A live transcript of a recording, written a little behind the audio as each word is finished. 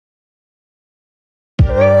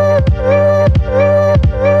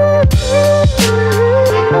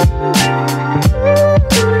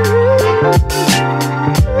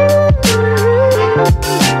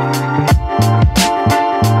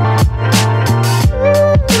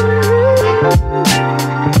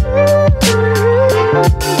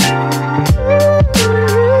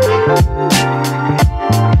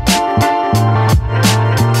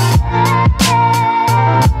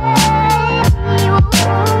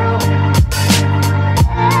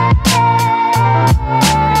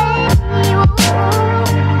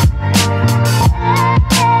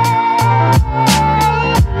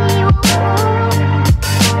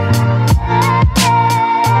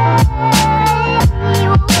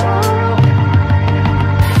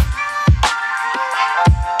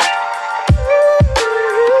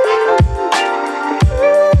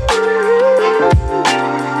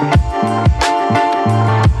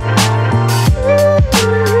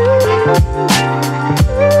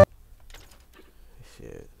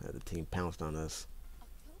on us.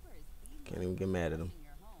 Can't even get mad at him.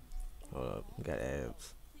 Hold up, got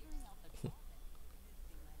ads.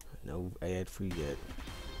 No ad free yet.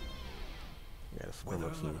 Gotta swim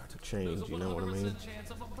up some to change, you know what I mean?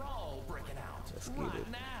 Let's get it.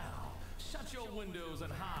 Shut your windows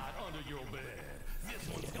and hide under your bed.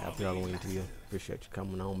 Yeah, happy Halloween to you. Appreciate you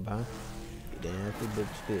coming on by. You damn happy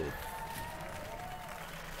bitch did.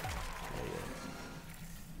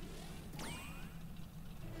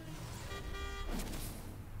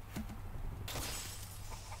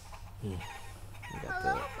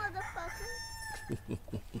 Hello, motherfucker.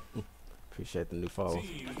 Appreciate the new follow.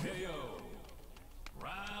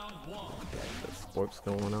 Got sports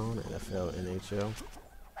going on, NFL, NHL.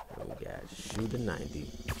 And we got Shooter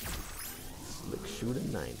 90. Slick Shooter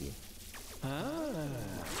 90.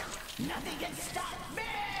 Nothing can stop me!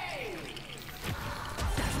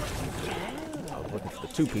 I was looking for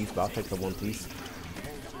the 2-piece, but I'll take the 1-piece.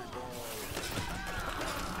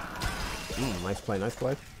 Nice play, nice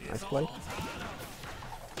play, nice play.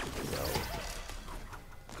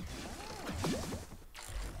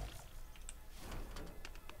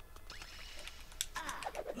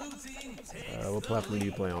 What platform do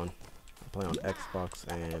you play on? I play on Xbox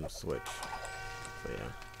and Switch. So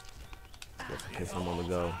yeah. Just in case I'm on the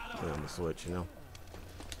go, play on the Switch, you know.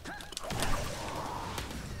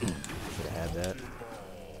 Should have had that.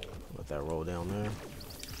 Let that roll down there.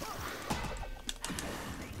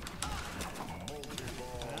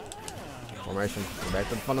 Formation. Go back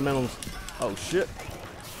to the fundamentals. Oh shit.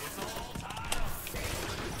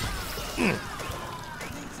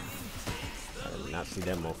 Not see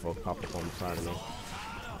that motherfucker pop up on the side of me.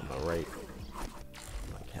 On my right.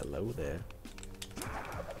 Like, hello there.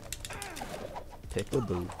 Tickle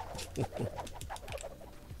boo.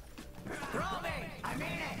 Throw me! I mean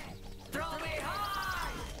it! Throw me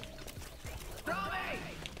high! Throw me!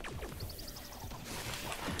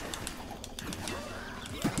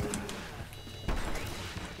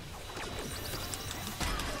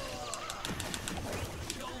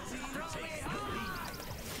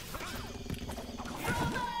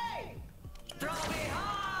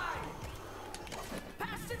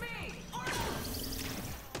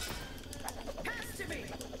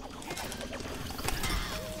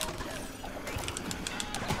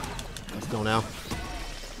 Go now.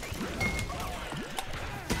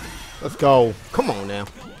 Let's go. Come on now.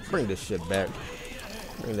 Bring this shit back.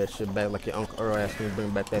 Bring that shit back like your Uncle Earl asked me to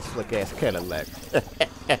bring back that slick ass Cadillac.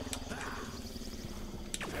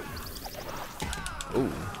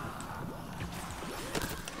 Ooh.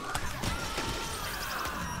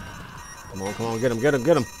 Come on, get him, get him,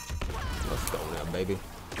 get him. Let's go now, baby.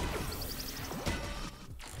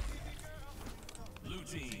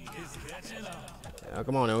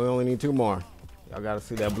 Come on now, we only need 2 more. Y'all gotta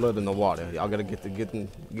see that blood in the water. Y'all gotta get to getting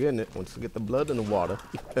it. Once you get the blood in the water.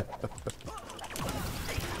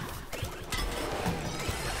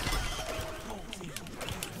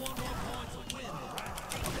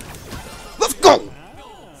 Let's go!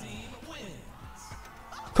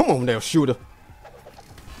 Come on now, shooter.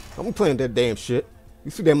 I'm playing that damn shit. You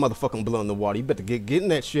see that motherfucking blood in the water. You better get in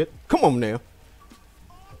that shit. Come on now.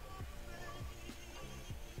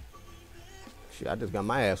 I just got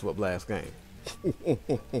my ass whooped last game.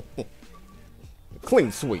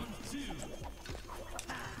 Clean sweep.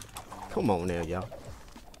 Come on now, y'all.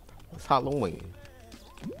 It's Halloween.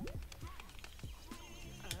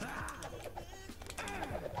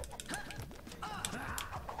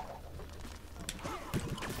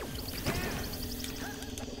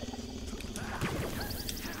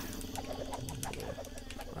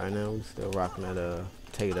 Right now, we still rocking that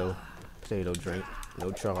potato drink.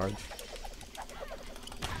 No charge.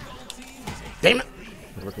 Damn it!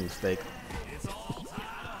 Rookie mistake.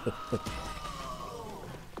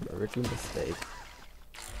 Rookie mistake.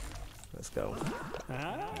 Let's go.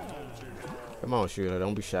 Come on, shooter.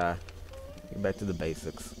 Don't be shy. Get back to the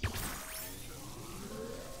basics.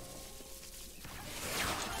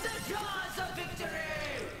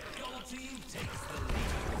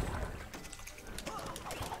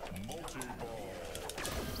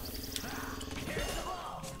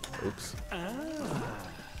 Oops.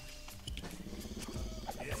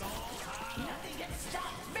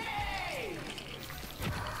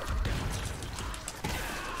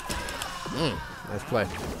 Nice play.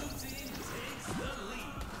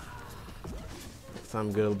 Time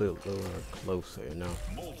to get a little closer, you know.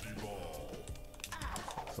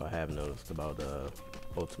 So I have noticed about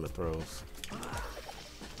ultimate throws.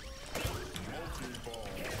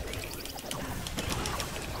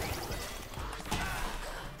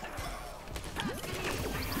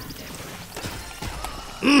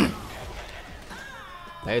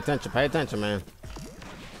 Pay attention, man.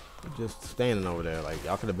 You're just standing over there, like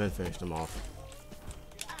y'all could have been finished them off.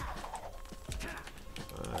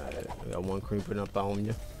 Alright, we got one creeping up on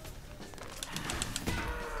you.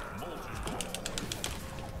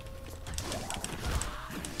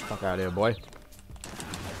 Fuck out of here, boy.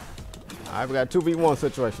 Alright, we got a 2v1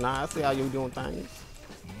 situation. I see how you doing things.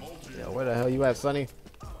 Yeah, where the hell you at, Sonny?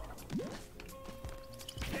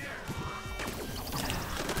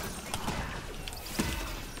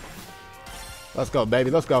 Let's go, baby.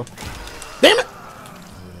 Let's go. Damn it!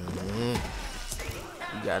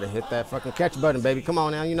 You gotta hit that fucking catch button, baby. Come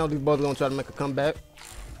on now. You know these boys are gonna try to make a comeback.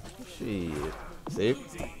 Shit. See?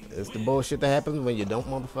 It's the bullshit that happens when you don't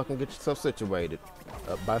motherfucking get yourself situated.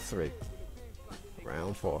 Up by 3.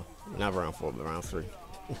 Round 4. Not round 4, but round 3.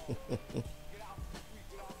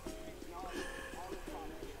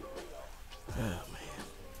 Oh, man.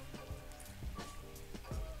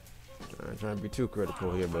 I'm trying to be too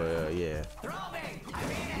critical here, but yeah.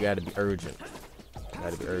 You gotta be urgent.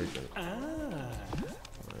 Gotta be urgent.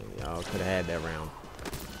 Y'all could have had that round.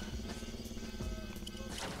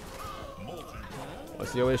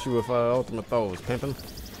 What's your issue with ultimate throws, pimpin'?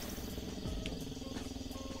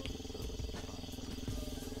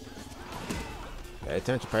 Pay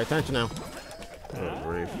attention now. Good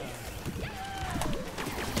grief.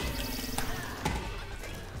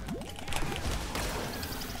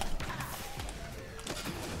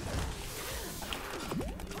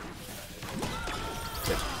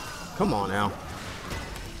 Come on now.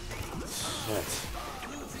 Shit.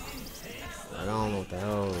 I don't know what the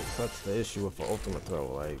hell is such the issue with the ultimate throw.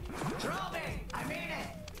 Like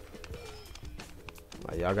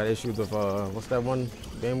y'all got issues with what's that one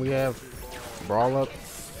game we have? Brawl Up?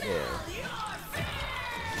 Yeah.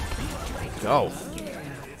 Go.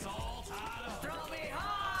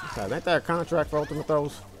 God, ain't that a contract for ultimate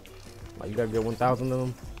throws? Like you gotta get 1,000 of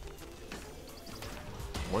them.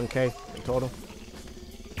 1K in total.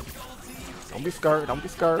 Don't be scared. Don't be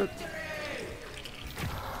scared.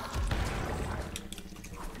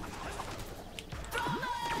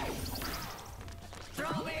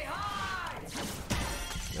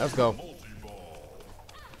 Let's go.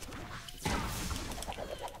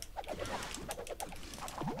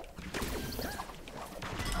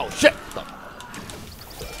 Oh shit!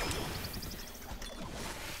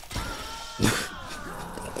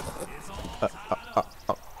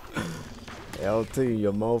 LT,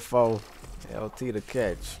 your mofo. LT to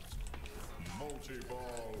catch.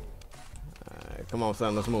 Alright, come on,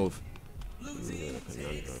 son, let's move.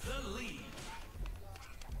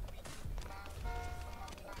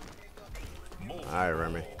 Alright,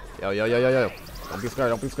 Remy. Yo. Don't be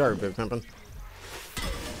scared, big pimpin'.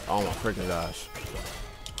 Oh my freaking gosh.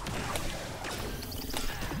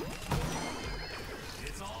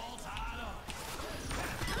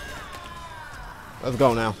 Let's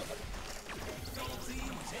go now.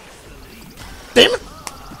 Damn it!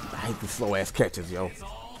 I hate these slow ass catches, yo.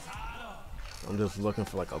 I'm just looking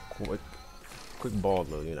for like a quick ball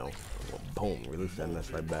to, you know, boom, release that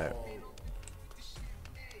mess right back.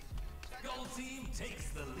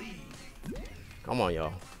 Come on,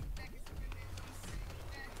 y'all.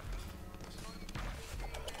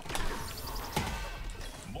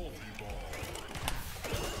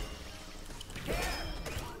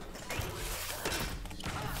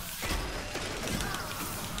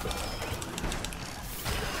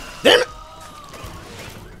 Damn it!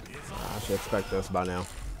 I should expect this by now.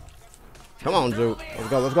 Come on, Juke.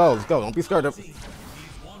 Let's go. Don't be scared of.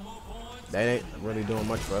 That ain't really doing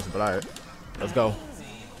much for us, but alright. Let's go.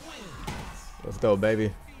 Let's go,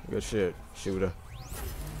 baby. Good shit, shooter.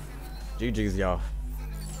 GG's, y'all.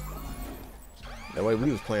 The way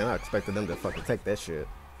we was playing, I expected them to fucking take that shit.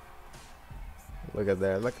 Look at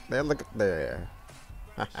that. Look at there.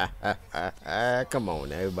 Come on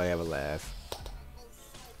now, everybody have a laugh.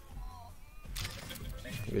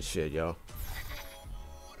 Good shit, y'all.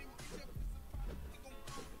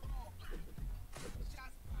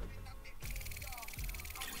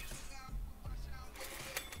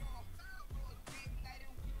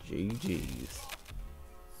 GG's.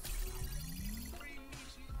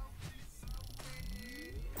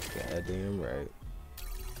 Goddamn right.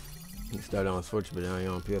 You started on Switch, but now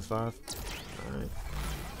you're on PS5. Alright.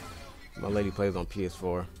 My lady plays on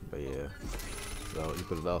PS4, but yeah. So you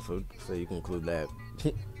could also say you can include that.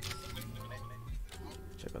 Check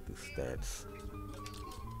out these stats.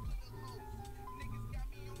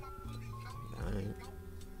 Alright.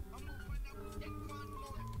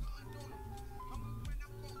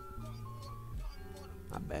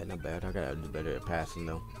 Not bad. I gotta do better at passing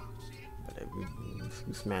though. But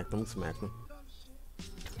we smacked them.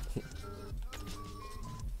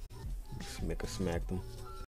 Make her smack them.